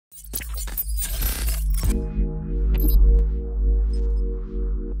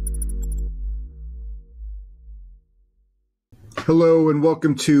Hello and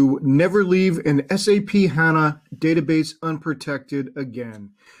welcome to Never Leave an SAP HANA Database Unprotected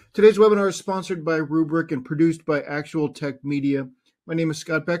Again. Today's webinar is sponsored by Rubrik and produced by Actual Tech Media. My name is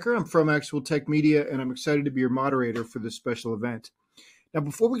Scott Becker. I'm from Actual Tech Media and I'm excited to be your moderator for this special event. Now,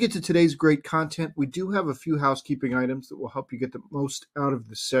 before we get to today's great content, we do have a few housekeeping items that will help you get the most out of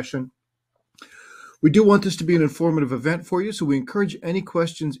this session. We do want this to be an informative event for you, so we encourage any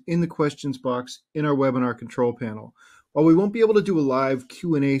questions in the questions box in our webinar control panel. While we won't be able to do a live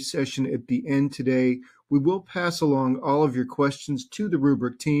Q&A session at the end today, we will pass along all of your questions to the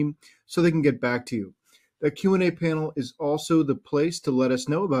Rubrik team so they can get back to you. That Q&A panel is also the place to let us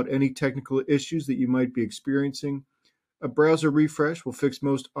know about any technical issues that you might be experiencing. A browser refresh will fix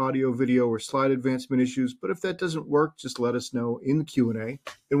most audio, video, or slide advancement issues, but if that doesn't work, just let us know in the Q&A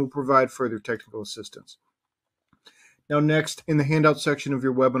and we'll provide further technical assistance. Now next, in the handout section of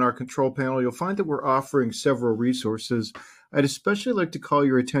your webinar control panel, you'll find that we're offering several resources. I'd especially like to call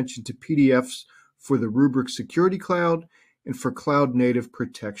your attention to PDFs for the Rubrik Security Cloud and for Cloud Native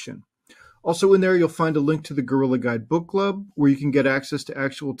Protection. Also in there, you'll find a link to the Gorilla Guide Book Club, where you can get access to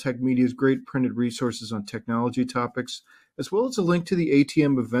Actual Tech Media's great printed resources on technology topics, as well as a link to the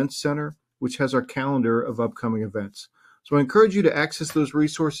ATM Events Center, which has our calendar of upcoming events. So I encourage you to access those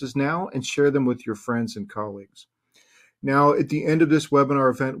resources now and share them with your friends and colleagues. Now, at the end of this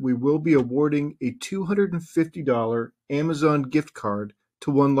webinar event, we will be awarding a $250 Amazon gift card to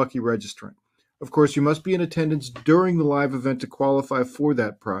one lucky registrant. Of course, you must be in attendance during the live event to qualify for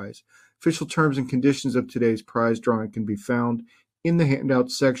that prize. Official terms and conditions of today's prize drawing can be found in the handout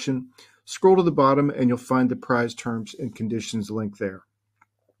section. Scroll to the bottom and you'll find the prize terms and conditions link there.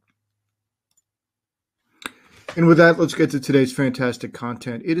 And with that, let's get to today's fantastic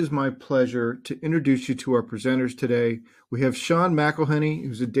content. It is my pleasure to introduce you to our presenters today. We have Shawn McElhinney,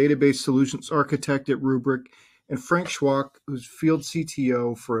 who's a database solutions architect at Rubrik, and Frank Schwaak, who's field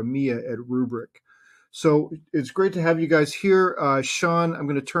CTO for EMEA at Rubrik. So it's great to have you guys here. Shawn, I'm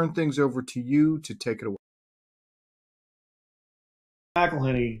going to turn things over to you to take it away.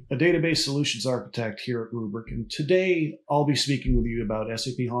 McElhinney, a database solutions architect here at Rubrik, and today I'll be speaking with you about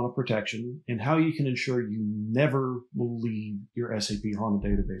SAP HANA protection and how you can ensure you never will leave your SAP HANA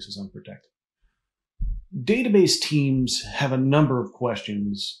databases unprotected. Database teams have a number of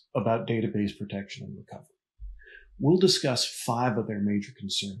questions about database protection and recovery. We'll discuss 5 of their major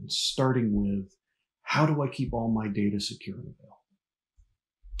concerns, starting with how do I keep all my data secure and available?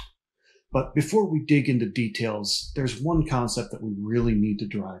 But before we dig into details, there's one concept that we really need to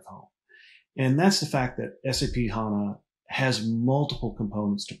drive home. And that's the fact that SAP HANA has multiple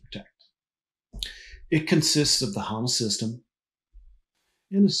components to protect. It consists of the HANA system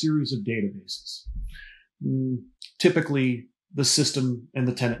and a series of databases. Typically, the system and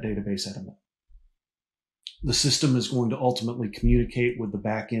the tenant database at a minimum. The system is going to ultimately communicate with the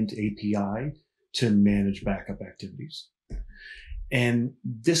backend API to manage backup activities. And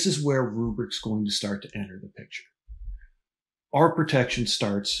this is where Rubrik's going to start to enter the picture. Our protection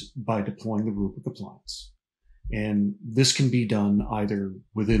starts by deploying the Rubrik appliance. And this can be done either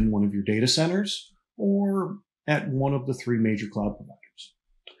within one of your data centers or at one of the 3 major cloud providers.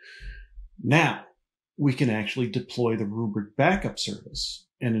 Now, we can actually deploy the Rubrik backup service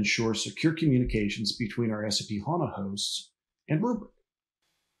and ensure secure communications between our SAP HANA hosts and Rubrik.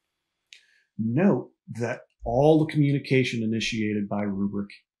 Note that all the communication initiated by Rubrik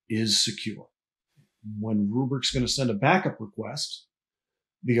is secure. When Rubrik's going to send a backup request,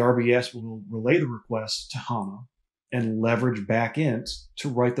 the RBS will relay the request to HANA and leverage backend to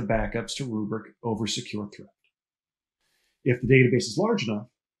write the backups to Rubrik over secure thread. If the database is large enough,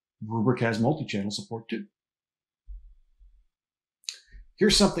 Rubrik has multi-channel support too.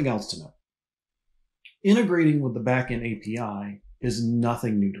 Here's something else to know. Integrating with the backend API is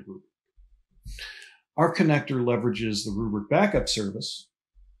nothing new to Rubrik. Our connector leverages the Rubrik backup service,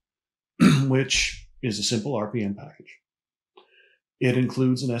 which is a simple RPM package. It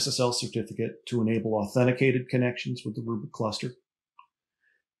includes an SSL certificate to enable authenticated connections with the Rubrik cluster.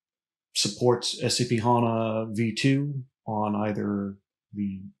 Supports SAP HANA v2 on either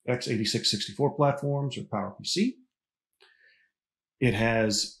the x86-64 platforms or PowerPC. It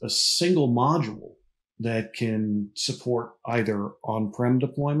has a single module that can support either on-prem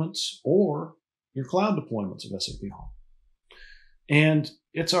deployments or your cloud deployments of SAP HANA. And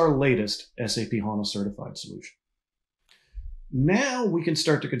it's our latest SAP HANA certified solution. Now we can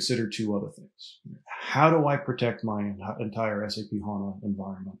start to consider 2 other things. How do I protect my entire SAP HANA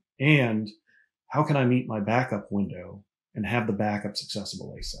environment? And how can I meet my backup window and have the backups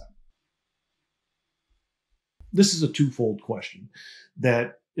accessible ASAP? This is a twofold question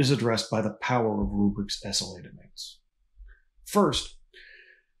that is addressed by the power of Rubrik's SLA domains. First,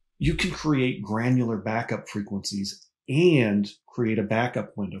 you can create granular backup frequencies and create a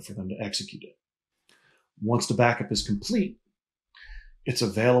backup window for them to execute it. Once the backup is complete, it's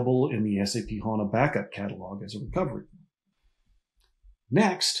available in the SAP HANA backup catalog as a recovery.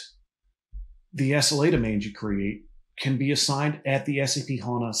 Next, the SLA domains you create can be assigned at the SAP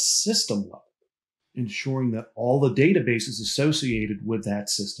HANA system level, ensuring that all the databases associated with that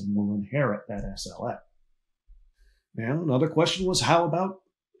system will inherit that SLA. Now, another question was, how about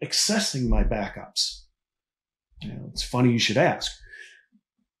accessing my backups? It's funny you should ask.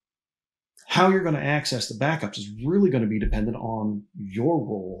 How you're going to access the backups is really going to be dependent on your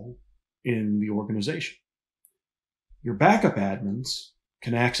role in the organization. Your backup admins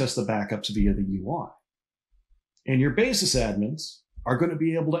can access the backups via the UI. And your basis admins are going to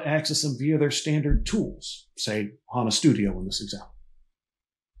be able to access them via their standard tools, say HANA Studio in this example.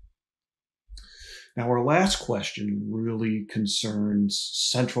 Now, our last question really concerns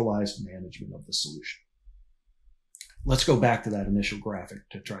centralized management of the solution. Let's go back to that initial graphic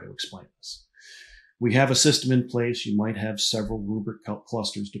to try to explain this. We have a system in place. You might have several Rubrik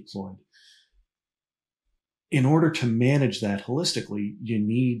clusters deployed. In order to manage that holistically, you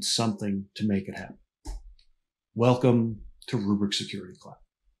need something to make it happen. Welcome to Rubrik Security Cloud.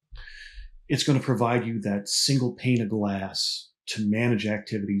 It's going to provide you that single pane of glass to manage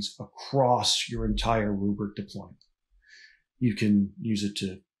activities across your entire Rubrik deployment. You can use it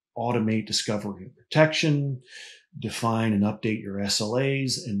to automate discovery and protection, define and update your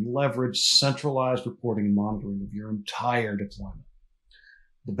SLAs, and leverage centralized reporting and monitoring of your entire deployment.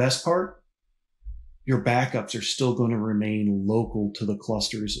 The best part? Your backups are still going to remain local to the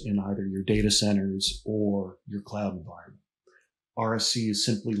clusters in either your data centers or your cloud environment. RSC is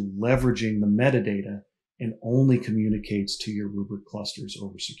simply leveraging the metadata and only communicates to your Rubrik clusters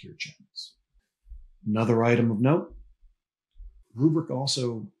over secure channels. Another item of note, Rubrik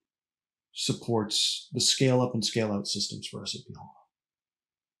also supports the scale up and scale out systems for SAP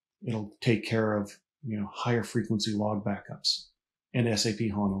HANA. It'll take care of higher frequency log backups and SAP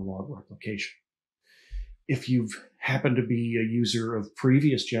HANA log replication. If you've happened to be a user of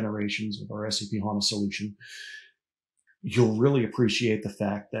previous generations of our SAP HANA solution, you'll really appreciate the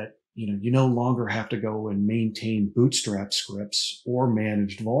fact that you no longer have to go and maintain bootstrap scripts or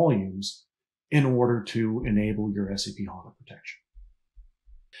managed volumes in order to enable your SAP HANA protection.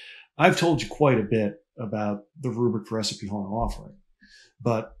 I've told you quite a bit about the Rubrik for SAP HANA offering,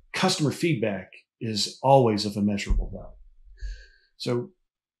 but customer feedback is always of immeasurable value. So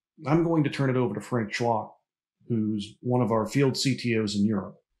I'm going to turn it over to Frank Schwaak, who's one of our field CTOs in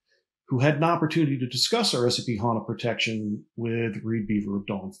Europe, who had an opportunity to discuss our SAP HANA protection with Reed Beaver of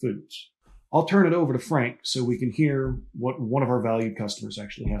Dawn Foods. I'll turn it over to Frank so we can hear what one of our valued customers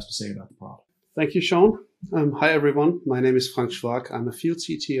actually has to say about the product. Thank you, Shawn. Hi, everyone. My name is Frank Schwaak. I'm a field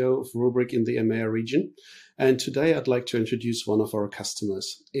CTO of Rubrik in the EMEA region. And today I'd like to introduce one of our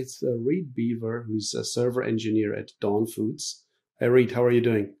customers. It's Reed Beaver, who's a server engineer at Dawn Foods. Hey, Reed, how are you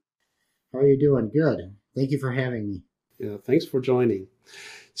doing? How are you doing? Good. Thank you for having me. Yeah, thanks for joining.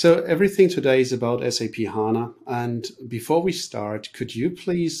 So everything today is about SAP HANA. And before we start, could you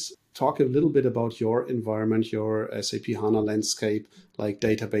please talk a little bit about your environment, your SAP HANA landscape, like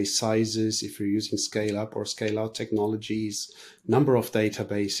database sizes, if you're using scale up or scale out technologies, number of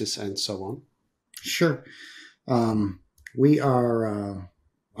databases, and so on? Sure. We are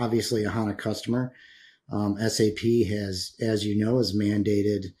obviously a HANA customer. SAP has, as you know, has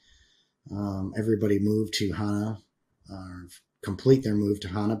mandated everybody move to HANA, complete their move to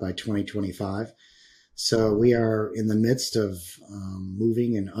HANA by 2025. So we are in the midst of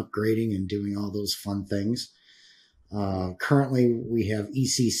moving and upgrading and doing all those fun things. Currently, we have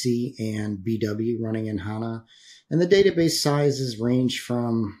ECC and BW running in HANA, and the database sizes range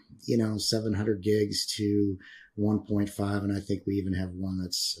from 700 gigs to 1.5, and I think we even have one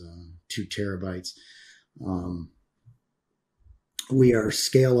that's 2 terabytes. We are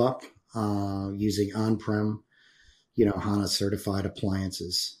scale up using on-prem, HANA certified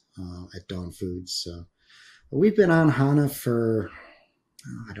appliances at Dawn Foods. So we've been on HANA for,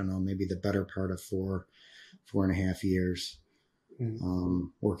 I don't know, maybe the better part of 4.5 years,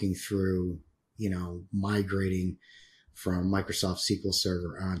 working through, migrating from Microsoft SQL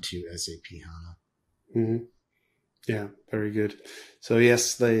Server onto SAP HANA. Mm-hmm. Yeah, very good. So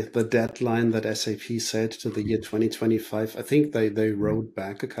yes, the deadline that SAP set to the year 2025, I think they rode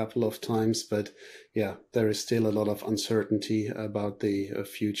back a couple of times, but yeah, there is still a lot of uncertainty about the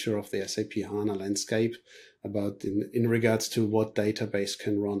future of the SAP HANA landscape, about in regards to what database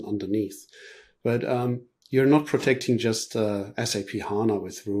can run underneath. But you're not protecting just SAP HANA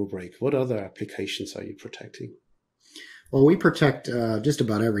with Rubrik. What other applications are you protecting? Well, we protect just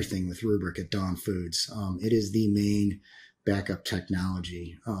about everything with Rubrik at Dawn Foods. It is the main backup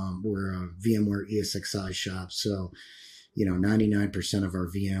technology. We're a VMware ESXi shop, so 99% of our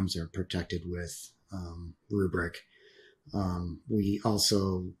VMs are protected with Rubrik. We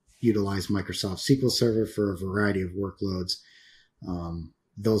also utilize Microsoft SQL Server for a variety of workloads.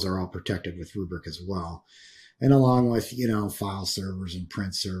 Those are all protected with Rubrik as well. And along with, file servers and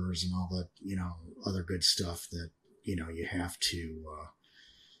print servers and all the, other good stuff that, you have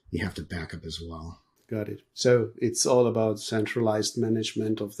to back up as well. Got it. So it's all about centralized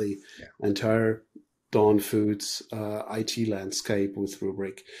management of the entire Dawn Foods IT landscape with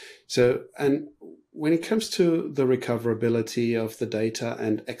Rubrik. So, and when it comes to the recoverability of the data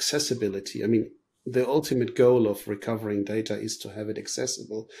and accessibility, I mean, the ultimate goal of recovering data is to have it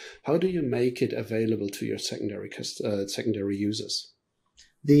accessible. How do you make it available to your secondary users?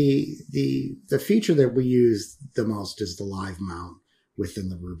 The feature that we use the most is the live mount within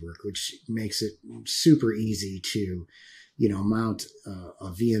the Rubrik, which makes it super easy to, mount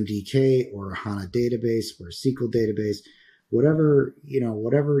a VMDK or a HANA database or a SQL database, whatever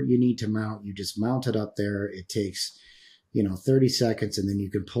you need to mount, you just mount it up there. It takes 30 seconds, and then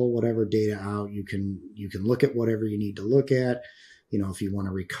you can pull whatever data out. You can look at whatever you need to look at. If you want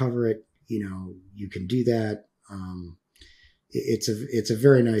to recover it, you can do that. It's a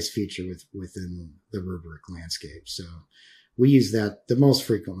very nice feature within the Rubrik landscape. So we use that the most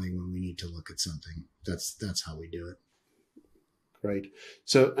frequently when we need to look at something. That's how we do it. Great.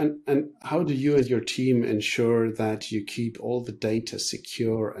 So, and how do you and your team ensure that you keep all the data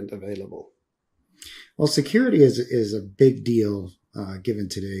secure and available? Well, security is a big deal given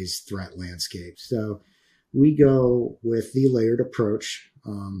today's threat landscape. So we go with the layered approach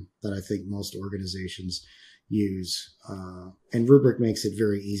that I think most organizations use. And Rubrik makes it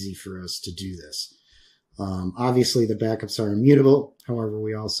very easy for us to do this. Obviously, the backups are immutable. However,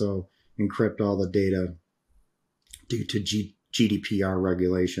 we also encrypt all the data due to GDPR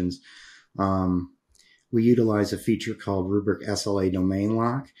regulations. We utilize a feature called Rubrik SLA Domain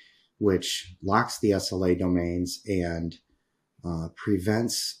Lock, which locks the SLA domains and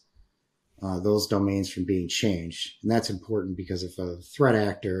prevents those domains from being changed. And that's important because if a threat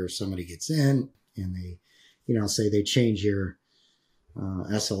actor or somebody gets in and they, say they change your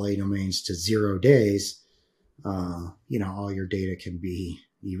SLA domains to 0 days, all your data can be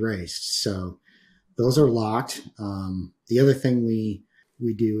erased. So those are locked. The other thing we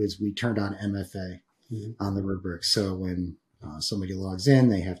do is we turned on MFA on the Rubrik. So when somebody logs in,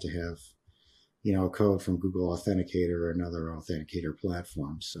 they have to have, a code from Google Authenticator or another authenticator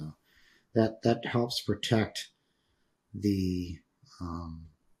platform. So that helps protect the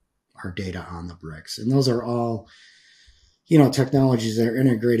our data on the bricks. And those are all, technologies that are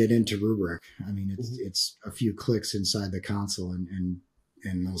integrated into Rubrik. I mean, it's a few clicks inside the console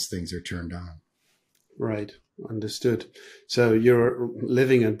and those things are turned on. Right. Understood. So you're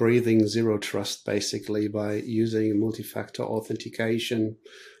living and breathing zero trust basically by using multi-factor authentication,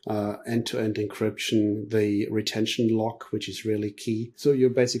 end-to-end encryption, the retention lock, which is really key. So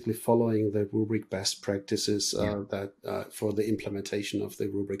you're basically following the Rubrik best practices that for the implementation of the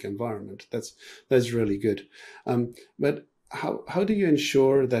Rubrik environment. That's really good. But how do you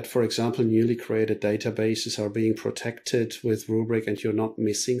ensure that, for example, newly created databases are being protected with Rubrik and you're not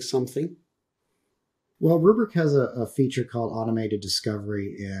missing something? Well, Rubrik has a feature called automated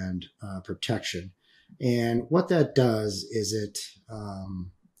discovery and protection. And what that does is it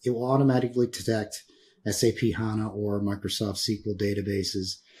will automatically detect SAP HANA or Microsoft SQL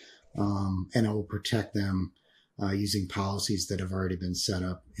databases, and it will protect them using policies that have already been set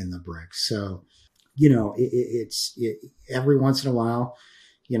up in the brick. So, it's every once in a while,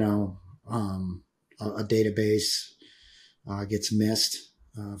 a database gets missed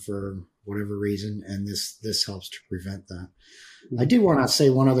for whatever reason, and this helps to prevent that. I do want to say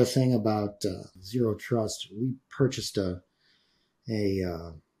one other thing about zero trust. We purchased a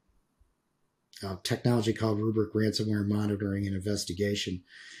technology called Rubrik Ransomware Monitoring and Investigation,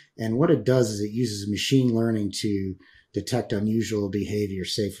 and what it does is it uses machine learning to detect unusual behavior,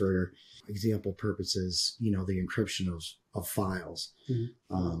 say for example purposes, the encryption of files,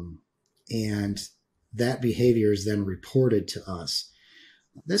 and that behavior is then reported to us.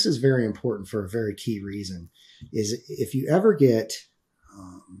 This is very important for a very key reason, is if you ever get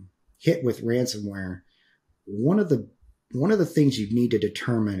hit with ransomware, one of the things you need to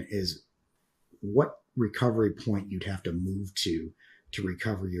determine is what recovery point you'd have to move to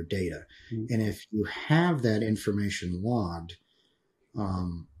recover your data. And if you have that information logged,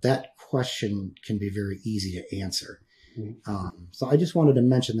 that question can be very easy to answer. So I just wanted to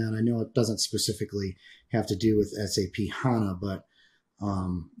mention that. I know it doesn't specifically have to do with SAP HANA, but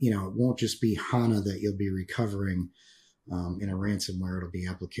it won't just be HANA that you'll be recovering in a ransomware. It'll be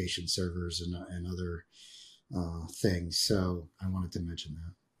application servers and other things. So I wanted to mention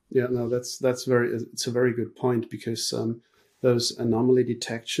that. Yeah, no, it's a very good point, because those anomaly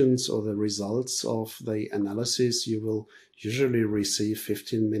detections or the results of the analysis you will usually receive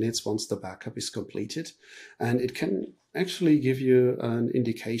 15 minutes once the backup is completed, and it can actually give you an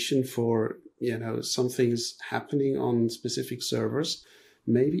indication for something's happening on specific servers,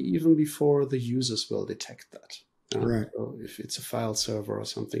 maybe even before the users will detect that. Right. So if it's a file server or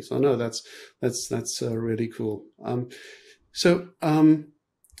something. So no, that's really cool.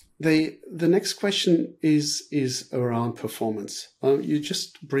 The next question is around performance. You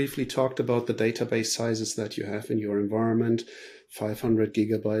just briefly talked about the database sizes that you have in your environment, 500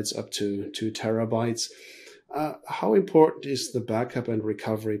 gigabytes up to 2 terabytes. How important is the backup and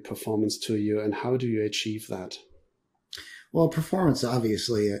recovery performance to you, and how do you achieve that? Well, performance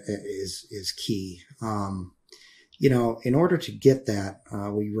obviously is key. In order to get that,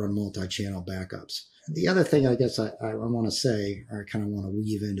 we run multi-channel backups. The other thing I guess I want to say, or I kind of want to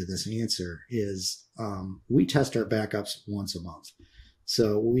weave into this answer, is we test our backups once a month.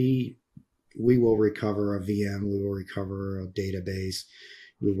 So we will recover a VM, we will recover a database,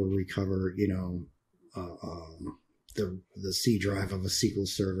 we will recover, the C drive of a SQL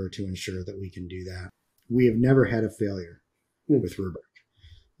server to ensure that we can do that. We have never had a failure with Rubrik.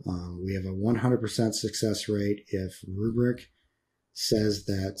 We have a 100% success rate. If Rubrik says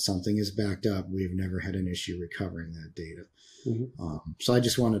that something is backed up, we've never had an issue recovering that data. So I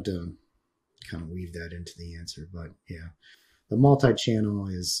just wanted to kind of weave that into the answer. But yeah, the multi-channel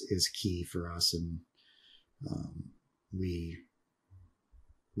is key for us, and we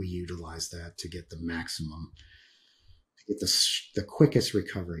utilize that to get the maximum, to get the quickest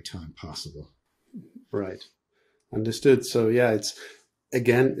recovery time possible. Right. Understood. So yeah, it's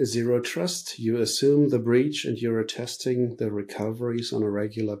again zero trust. You assume the breach and you're testing the recoveries on a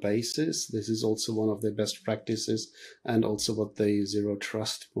regular basis. This is also one of the best practices, and also what the zero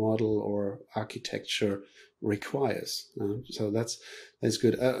trust model or architecture requires. So that's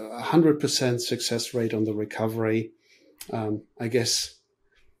good. 100% success rate on the recovery. I guess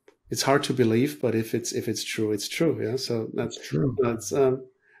it's hard to believe, but if it's true, it's true. Yeah. So that's true.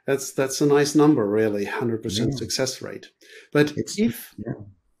 That's a nice number, really, 100% success rate. But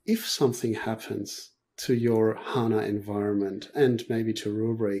if something happens to your HANA environment and maybe to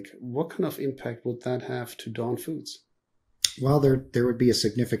Rubrik, what kind of impact would that have to Dawn Foods? Well, there would be a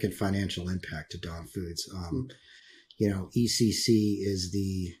significant financial impact to Dawn Foods. ECC is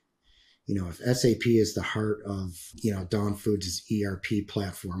if SAP is the heart of, Dawn Foods' ERP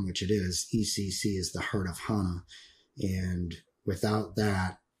platform, which it is, ECC is the heart of HANA. And without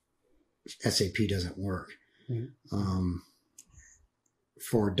that, SAP doesn't work.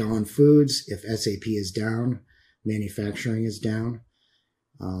 For Dawn Foods, if SAP is down, manufacturing is down,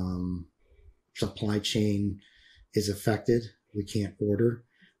 supply chain is affected. We can't order.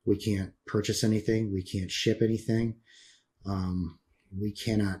 We can't purchase anything. We can't ship anything. We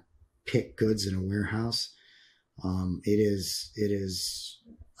cannot pick goods in a warehouse. It is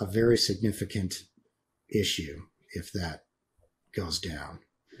a very significant issue if that goes down.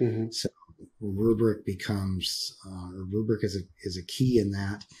 So Rubrik is a key in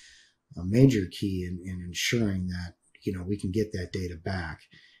that, a major key in ensuring that, we can get that data back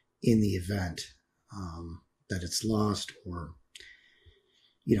in the event that it's lost, or,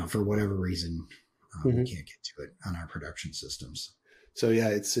 for whatever reason, we can't get to it on our production systems. So yeah,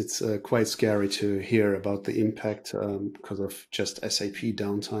 it's quite scary to hear about the impact because of just SAP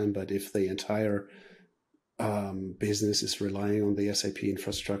downtime. But if the entire business is relying on the SAP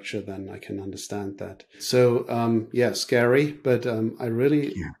infrastructure, then I can understand that. So scary, but I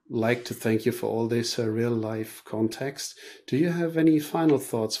really like to thank you for all this real life context. Do you have any final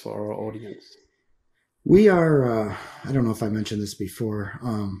thoughts for our audience? We are, I don't know if I mentioned this before,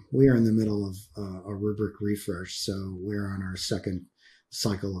 we are in the middle of a Rubrik refresh. So we're on our second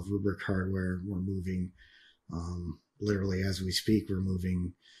cycle of Rubrik hardware. We're moving, literally as we speak, we're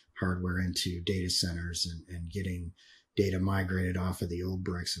moving hardware into data centers and getting data migrated off of the old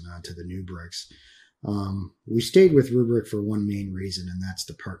bricks and onto the new bricks. We stayed with Rubrik for one main reason, and that's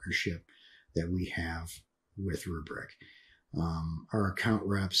the partnership that we have with Rubrik. Our account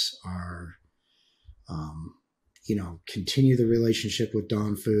reps are, continue the relationship with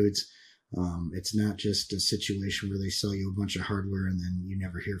Dawn Foods. It's not just a situation where they sell you a bunch of hardware and then you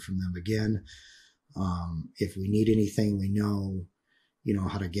never hear from them again. If we need anything, we know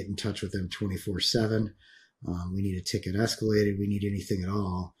how to get in touch with them 24/7. we need a ticket escalated, we need anything at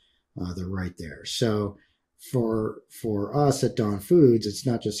all, they're right there. So for us at Dawn Foods, it's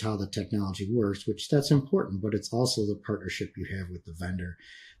not just how the technology works, which that's important, but it's also the partnership you have with the vendor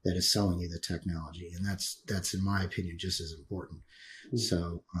that is selling you the technology. And that's in my opinion, just as important. Mm-hmm.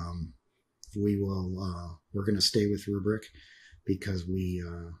 So we're going to stay with Rubrik because we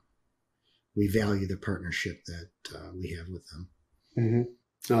value the partnership that we have with them. Mm-hmm.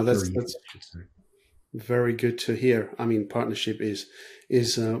 No, that's very good to hear. I mean, partnership is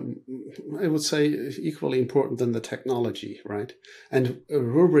I would say equally important than the technology, right? And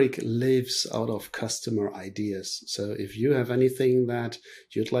Rubrik lives out of customer ideas. So if you have anything that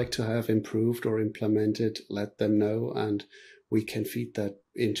you'd like to have improved or implemented, let them know, and we can feed that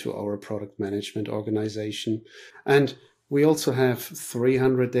into our product management organization. And we also have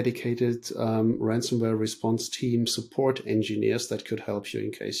 300 dedicated ransomware response team support engineers that could help you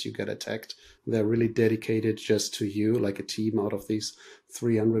in case you get attacked. They're really dedicated just to you, like a team out of these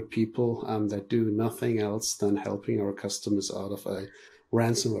 300 people that do nothing else than helping our customers out of a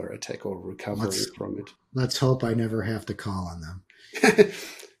ransomware attack or recovering from it. Let's hope I never have to call on them.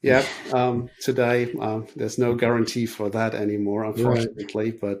 Yeah, today there's no guarantee for that anymore,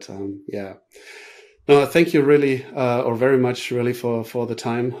 unfortunately, right. But yeah. No, thank you really, or very much really for the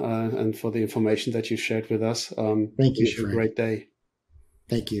time and for the information that you shared with us. Thank you. Wish you a great day.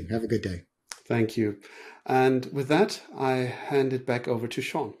 Thank you. Have a good day. Thank you. And with that, I hand it back over to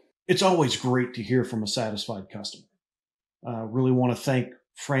Shawn. It's always great to hear from a satisfied customer. Really want to thank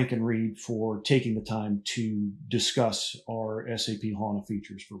Frank and Reed for taking the time to discuss our SAP HANA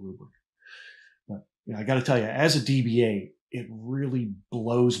features for Rubrik. But I got to tell you, as a DBA, it really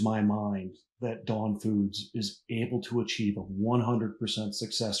blows my mind that Dawn Foods is able to achieve a 100%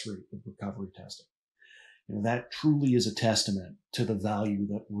 success rate with recovery testing. That truly is a testament to the value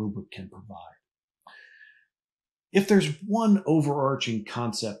that Rubrik can provide. If there's one overarching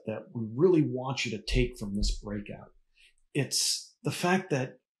concept that we really want you to take from this breakout, it's the fact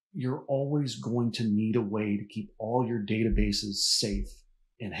that you're always going to need a way to keep all your databases safe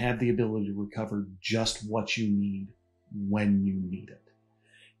and have the ability to recover just what you need when you need it.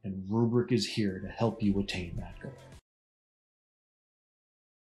 And Rubrik is here to help you attain that goal.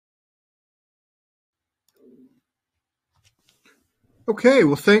 Okay,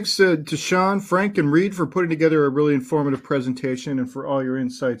 well, thanks to Shawn, Frank, and Reed for putting together a really informative presentation and for all your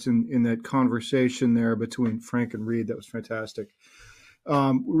insights in that conversation there between Frank and Reed. That was fantastic.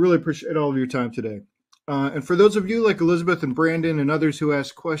 We really appreciate all of your time today. And for those of you like Elizabeth and Brandon and others who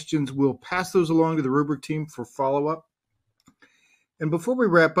ask questions, we'll pass those along to the Rubrik team for follow-up. And before we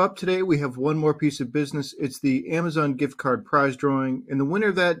wrap up today, we have one more piece of business. It's the Amazon gift card prize drawing. And the winner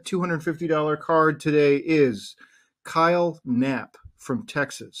of that $250 card today is Kyle Knapp from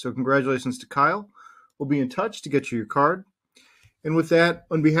Texas. So congratulations to Kyle. We'll be in touch to get you your card. And with that,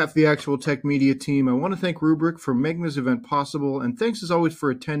 on behalf of the Actual Tech Media team, I want to thank Rubrik for making this event possible. And thanks as always for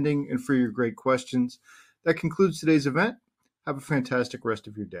attending and for your great questions. That concludes today's event. Have a fantastic rest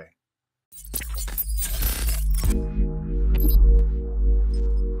of your day.